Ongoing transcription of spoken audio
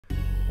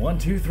One,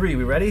 two, three.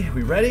 We ready?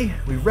 We ready?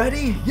 We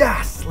ready?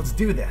 Yes! Let's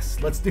do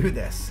this. Let's do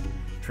this.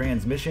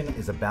 Transmission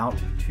is about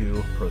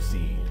to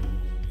proceed.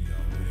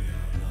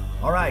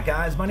 All right,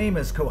 guys, my name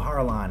is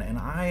Koharalan, and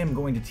I am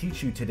going to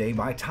teach you today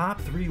my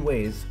top 3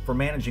 ways for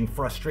managing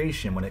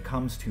frustration when it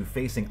comes to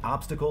facing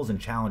obstacles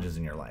and challenges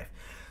in your life.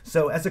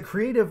 So as a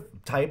creative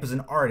type, as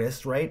an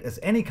artist, right, as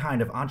any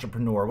kind of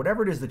entrepreneur,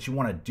 whatever it is that you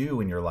want to do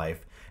in your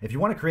life, if you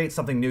want to create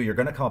something new, you're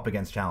going to come up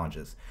against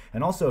challenges.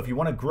 And also, if you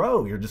want to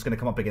grow, you're just going to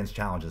come up against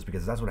challenges,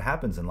 because that's what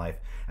happens in life.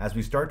 As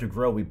we start to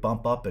grow, we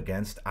bump up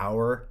against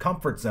our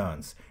comfort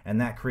zones, and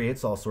that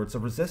creates all sorts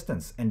of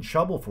resistance and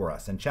trouble for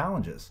us and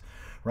challenges,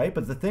 right?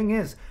 But the thing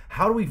is,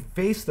 how do we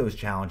face those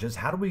challenges?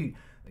 How do we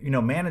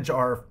manage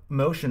our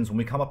emotions when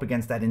we come up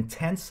against that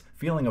intense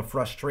feeling of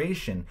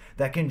frustration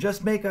that can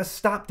just make us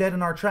stop dead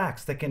in our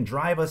tracks, that can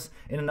drive us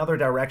in another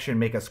direction,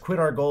 make us quit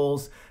our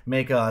goals,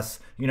 make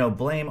us,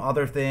 blame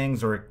other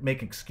things or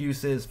make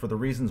excuses for the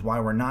reasons why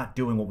we're not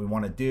doing what we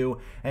want to do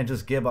and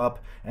just give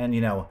up and,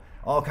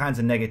 all kinds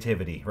of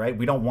negativity, right?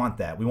 We don't want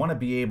that. We want to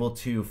be able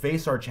to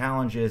face our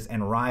challenges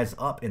and rise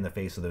up in the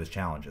face of those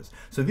challenges.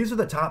 So these are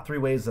the top 3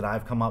 ways that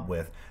I've come up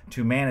with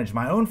to manage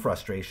my own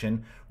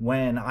frustration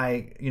when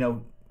I,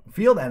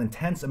 feel that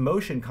intense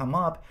emotion come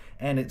up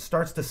and it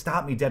starts to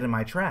stop me dead in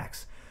my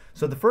tracks.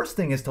 So the first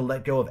thing is to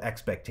let go of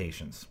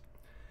expectations.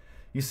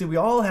 You see, we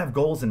all have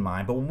goals in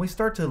mind, but when we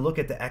start to look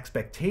at the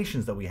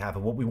expectations that we have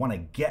and what we want to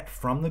get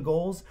from the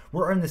goals,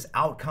 we're in this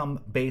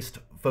outcome-based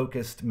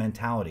focused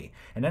mentality.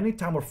 And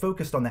anytime we're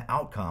focused on the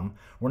outcome,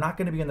 we're not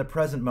going to be in the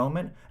present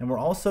moment, and we're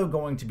also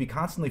going to be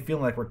constantly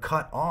feeling like we're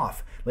cut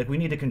off, like we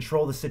need to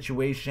control the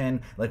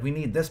situation, like we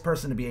need this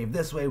person to behave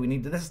this way, we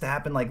need this to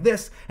happen like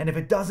this, and if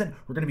it doesn't,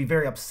 we're going to be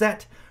very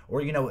upset.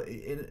 Or,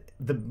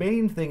 the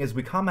main thing is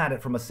we come at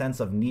it from a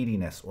sense of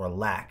neediness or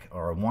lack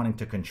or wanting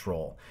to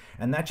control.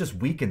 And that just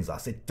weakens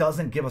us. It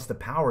doesn't give us the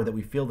power that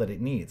we feel that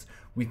it needs.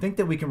 We think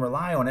that we can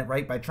rely on it,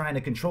 right, by trying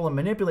to control and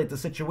manipulate the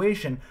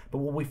situation. But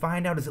what we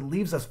find out is it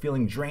leaves us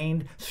feeling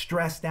drained,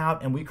 stressed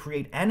out, and we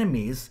create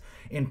enemies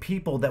in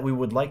people that we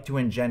would like to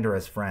engender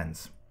as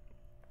friends.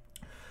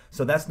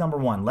 So that's number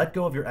 1. Let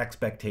go of your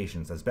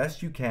expectations as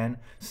best you can.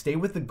 Stay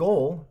with the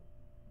goal,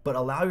 but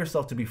allow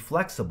yourself to be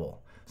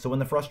flexible. So when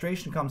the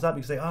frustration comes up,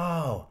 you say,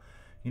 "Oh,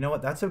 you know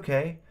what? That's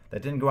okay.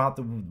 That didn't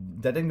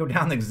go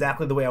down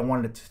exactly the way I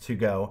wanted it to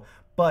go.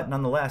 But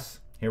nonetheless,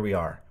 here we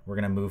are. We're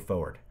going to move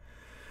forward."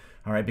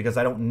 All right, because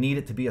I don't need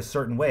it to be a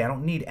certain way. I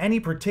don't need any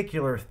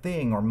particular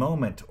thing or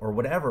moment or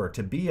whatever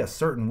to be a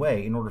certain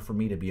way in order for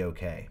me to be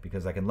okay,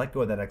 because I can let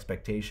go of that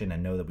expectation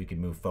and know that we can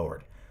move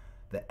forward.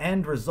 The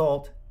end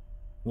result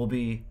will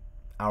be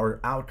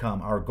our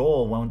outcome, our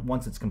goal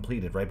once it's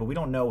completed, right? But we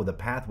don't know the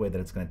pathway that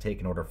it's going to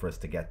take in order for us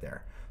to get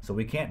there. So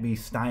we can't be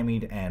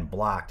stymied and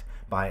blocked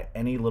by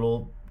any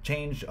little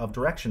change of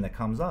direction that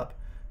comes up.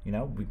 We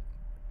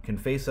can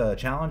face a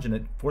challenge and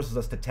it forces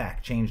us to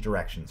change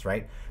directions,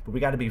 right? But we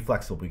got to be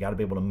flexible. We got to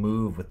be able to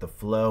move with the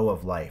flow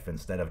of life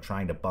instead of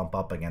trying to bump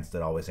up against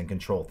it always and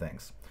control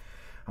things.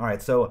 All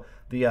right, so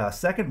the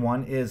second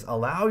one is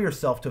allow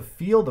yourself to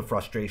feel the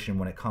frustration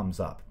when it comes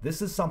up.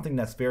 This is something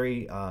that's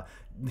very,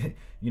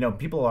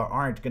 people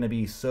aren't going to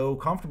be so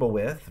comfortable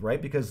with,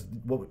 right? Because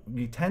what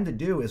we tend to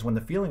do is when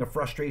the feeling of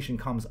frustration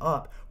comes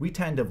up, we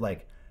tend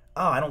to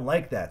oh, I don't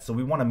like that, so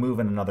we want to move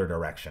in another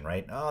direction,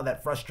 right? Oh,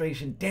 that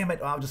frustration, damn it,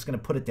 oh, I'm just going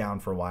to put it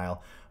down for a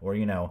while. Or,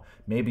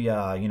 maybe,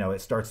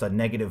 it starts a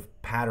negative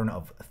pattern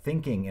of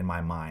thinking in my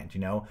mind,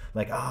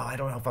 like, oh, I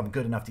don't know if I'm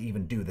good enough to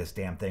even do this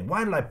damn thing.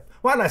 Why did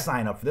I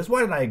sign up for this?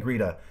 Why did I agree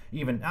to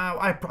even,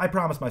 I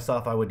promised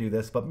myself I would do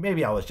this, but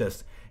maybe I was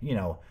just,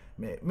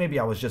 maybe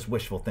I was just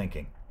wishful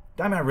thinking.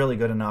 Am I really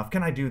good enough?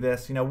 Can I do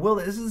this?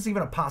 Is this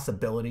even a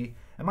possibility?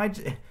 Am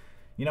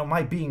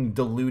I being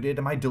deluded?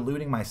 Am I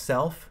deluding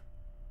myself?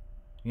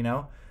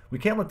 We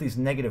can't let these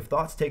negative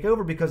thoughts take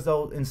over, because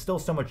they'll instill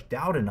so much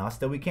doubt in us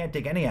that we can't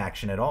take any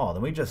action at all.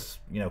 Then we just,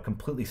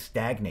 completely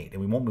stagnate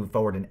and we won't move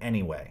forward in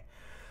any way.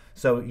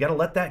 So you got to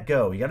let that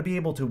go. You got to be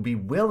able to be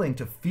willing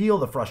to feel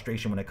the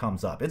frustration when it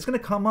comes up. It's going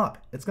to come up.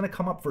 It's going to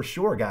come up for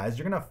sure, guys.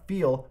 You're going to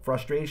feel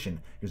frustration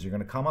because you're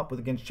going to come up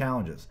against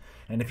challenges.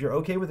 And if you're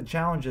okay with the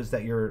challenges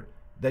that you're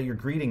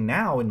greeting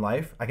now in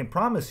life, I can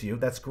promise you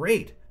that's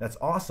great. That's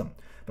awesome.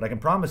 But I can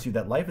promise you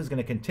that life is going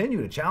to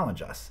continue to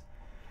challenge us.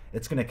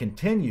 It's going to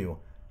continue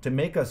to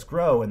make us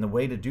grow, and the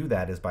way to do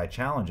that is by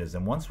challenges.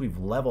 And once we've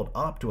leveled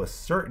up to a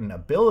certain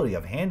ability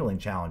of handling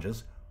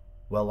challenges,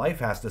 well,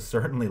 life has to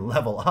certainly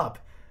level up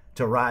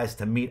to rise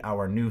to meet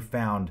our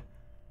newfound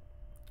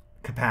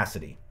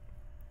capacity.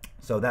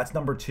 So that's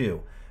number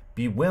 2.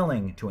 Be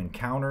willing to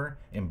encounter,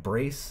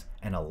 embrace,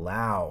 and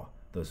allow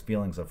those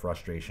feelings of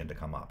frustration to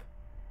come up.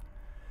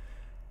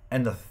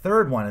 And the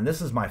third one, and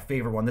this is my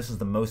favorite one, this is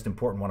the most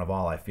important one of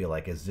all, I feel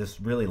like, is just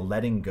really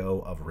letting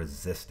go of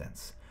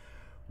resistance.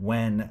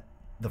 When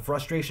the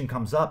frustration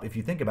comes up, if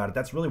you think about it,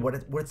 that's really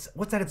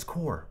what's at its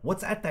core.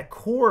 What's at that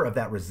core of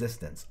that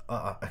resistance?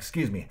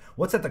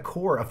 What's at the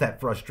core of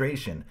that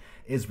frustration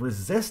is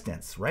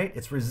resistance, right?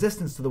 It's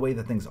resistance to the way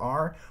that things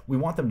are. We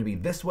want them to be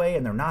this way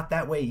and they're not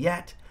that way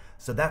yet.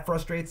 So that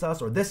frustrates us,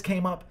 or this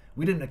came up,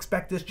 we didn't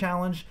expect this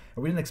challenge,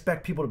 or we didn't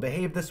expect people to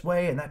behave this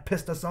way, and that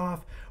pissed us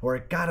off, or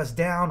it got us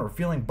down, or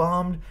feeling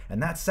bummed,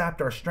 and that sapped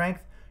our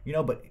strength.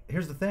 But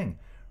here's the thing.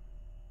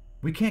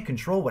 We can't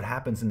control what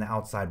happens in the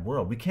outside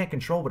world. We can't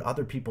control what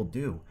other people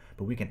do,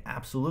 but we can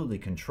absolutely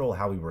control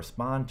how we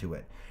respond to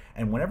it.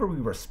 And whenever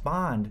we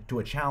respond to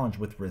a challenge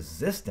with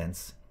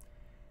resistance,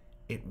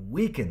 it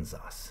weakens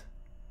us.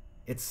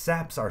 It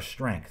saps our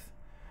strength.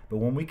 But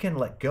when we can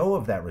let go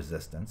of that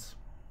resistance,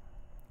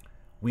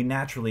 we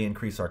naturally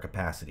increase our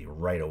capacity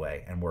right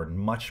away, and we're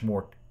much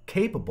more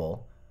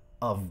capable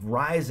of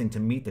rising to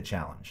meet the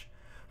challenge.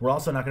 We're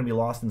also not going to be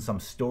lost in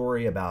some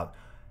story about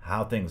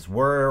how things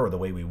were, or the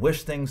way we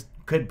wish things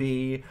could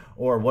be,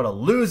 or what a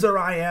loser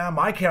I am,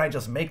 why can't I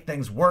just make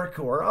things work,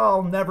 or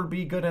I'll never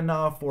be good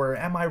enough, or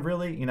am I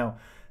really,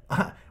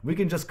 we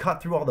can just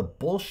cut through all the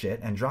bullshit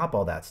and drop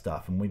all that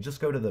stuff, and we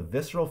just go to the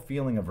visceral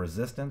feeling of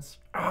resistance,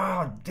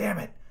 damn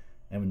it,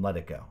 and let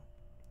it go.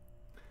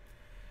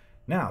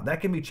 Now,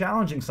 that can be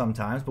challenging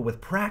sometimes, but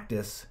with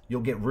practice,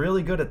 you'll get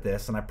really good at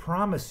this, and I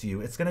promise you,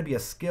 it's going to be a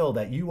skill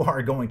that you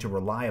are going to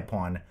rely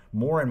upon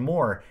more and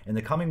more in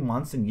the coming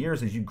months and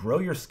years as you grow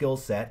your skill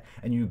set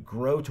and you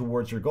grow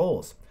towards your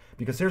goals.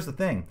 Because here's the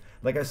thing,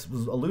 like I was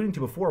alluding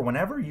to before,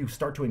 whenever you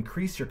start to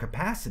increase your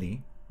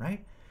capacity,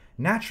 right,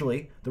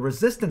 naturally, the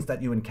resistance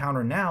that you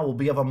encounter now will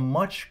be of a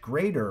much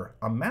greater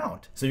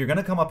amount. So you're going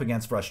to come up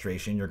against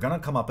frustration, you're going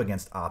to come up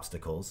against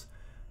obstacles,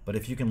 but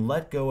if you can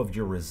let go of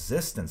your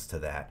resistance to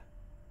that,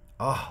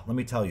 let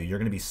me tell you, you're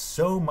going to be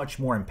so much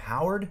more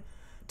empowered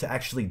to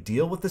actually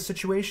deal with the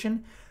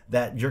situation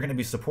that you're going to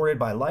be supported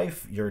by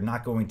life. You're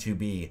not going to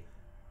be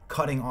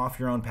cutting off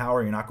your own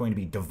power. You're not going to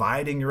be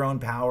dividing your own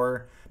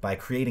power by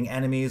creating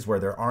enemies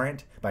where there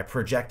aren't, by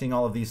projecting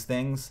all of these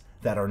things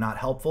that are not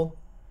helpful.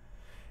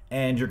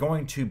 And you're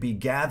going to be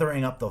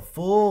gathering up the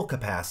full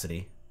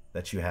capacity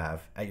that you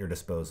have at your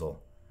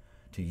disposal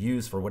to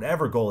use for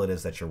whatever goal it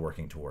is that you're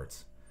working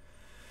towards.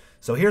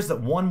 So here's the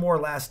one more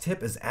last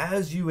tip is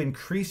as you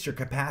increase your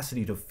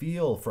capacity to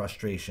feel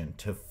frustration,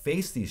 to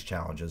face these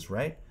challenges,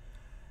 right?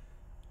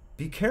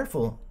 Be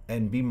careful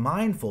and be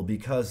mindful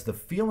because the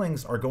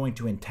feelings are going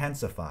to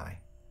intensify.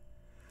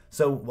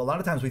 So a lot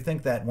of times we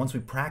think that once we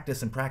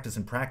practice and practice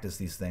and practice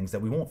these things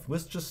that we'll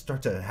just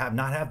start to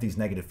not have these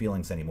negative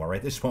feelings anymore,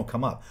 right? They just won't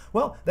come up.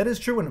 Well, that is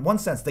true in one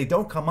sense. They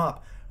don't come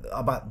up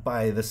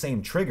by the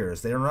same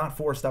triggers. They are not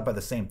forced up by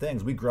the same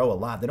things. We grow a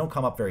lot. They don't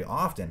come up very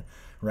often,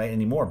 right,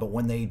 anymore. But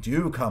when they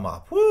do come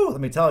up, let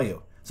me tell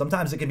you,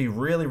 sometimes it can be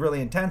really,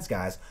 really intense,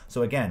 guys.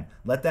 So again,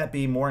 let that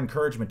be more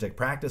encouragement to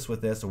practice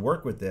with this or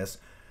work with this.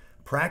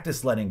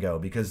 Practice letting go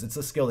because it's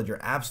a skill that you're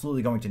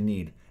absolutely going to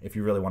need if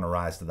you really want to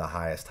rise to the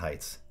highest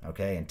heights,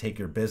 okay? And take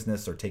your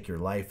business or take your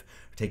life,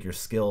 or take your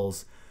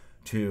skills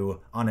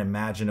to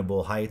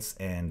unimaginable heights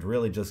and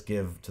really just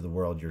give to the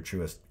world your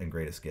truest and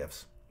greatest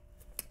gifts.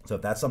 So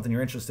if that's something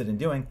you're interested in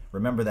doing,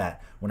 remember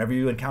that. Whenever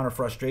you encounter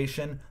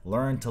frustration,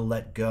 learn to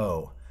let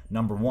go.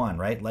 Number one,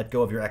 right? Let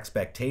go of your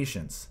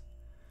expectations.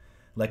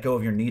 Let go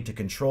of your need to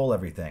control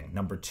everything.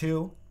 Number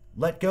two,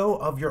 let go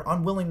of your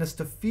unwillingness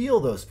to feel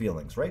those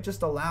feelings, right?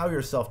 Just allow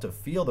yourself to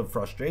feel the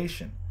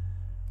frustration.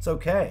 It's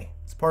okay.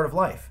 It's part of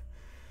life.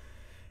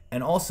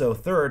 And also,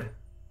 third,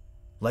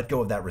 let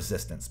go of that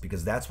resistance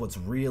because that's what's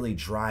really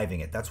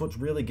driving it. That's what's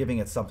really giving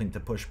it something to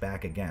push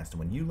back against. And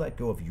when you let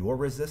go of your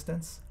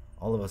resistance,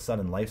 all of a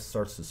sudden life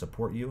starts to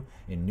support you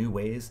in new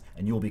ways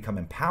and you will become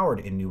empowered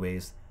in new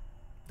ways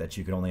that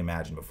you could only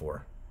imagine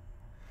before.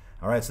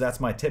 All right, so that's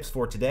my tips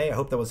for today. I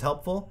hope that was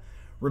helpful.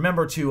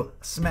 Remember to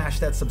smash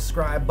that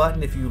subscribe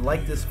button if you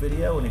like this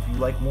video and if you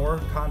like more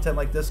content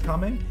like this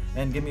coming,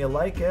 and give me a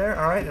like there.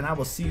 All right, and I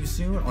will see you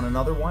soon on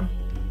another one.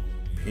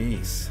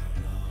 Peace.